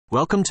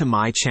Welcome to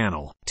my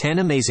channel, 10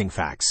 Amazing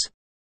Facts.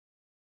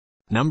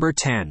 Number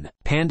 10.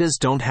 Pandas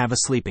don't have a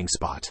sleeping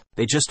spot.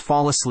 They just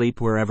fall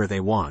asleep wherever they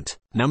want.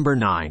 Number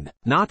 9.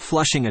 Not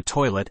flushing a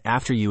toilet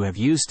after you have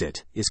used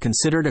it is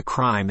considered a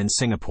crime in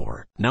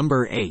Singapore.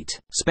 Number 8.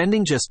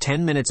 Spending just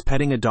 10 minutes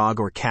petting a dog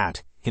or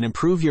cat can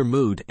improve your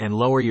mood and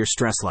lower your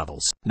stress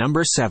levels.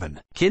 Number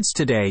 7. Kids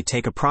today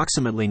take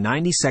approximately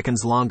 90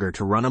 seconds longer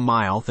to run a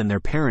mile than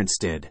their parents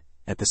did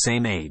at the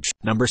same age.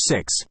 Number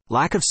 6.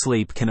 Lack of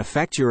sleep can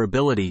affect your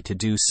ability to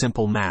do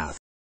simple math.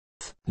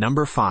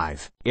 Number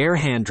 5. Air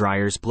hand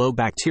dryers blow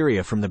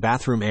bacteria from the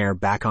bathroom air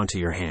back onto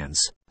your hands.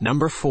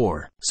 Number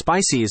 4.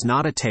 Spicy is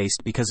not a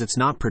taste because it's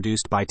not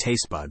produced by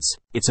taste buds.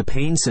 It's a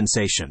pain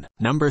sensation.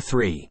 Number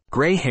 3.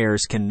 Gray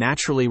hairs can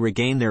naturally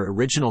regain their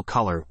original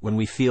color when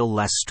we feel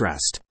less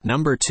stressed.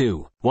 Number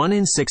 2. 1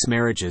 in 6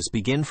 marriages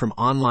begin from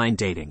online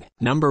dating.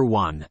 Number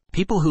 1.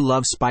 People who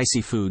love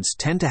spicy foods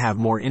tend to have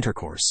more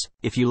intercourse.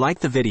 If you like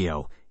the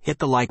video, hit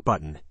the like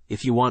button.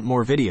 If you want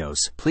more videos,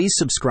 please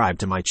subscribe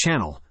to my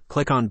channel.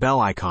 Click on bell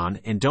icon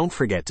and don't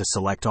forget to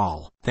select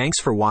all.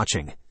 Thanks for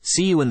watching.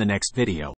 See you in the next video.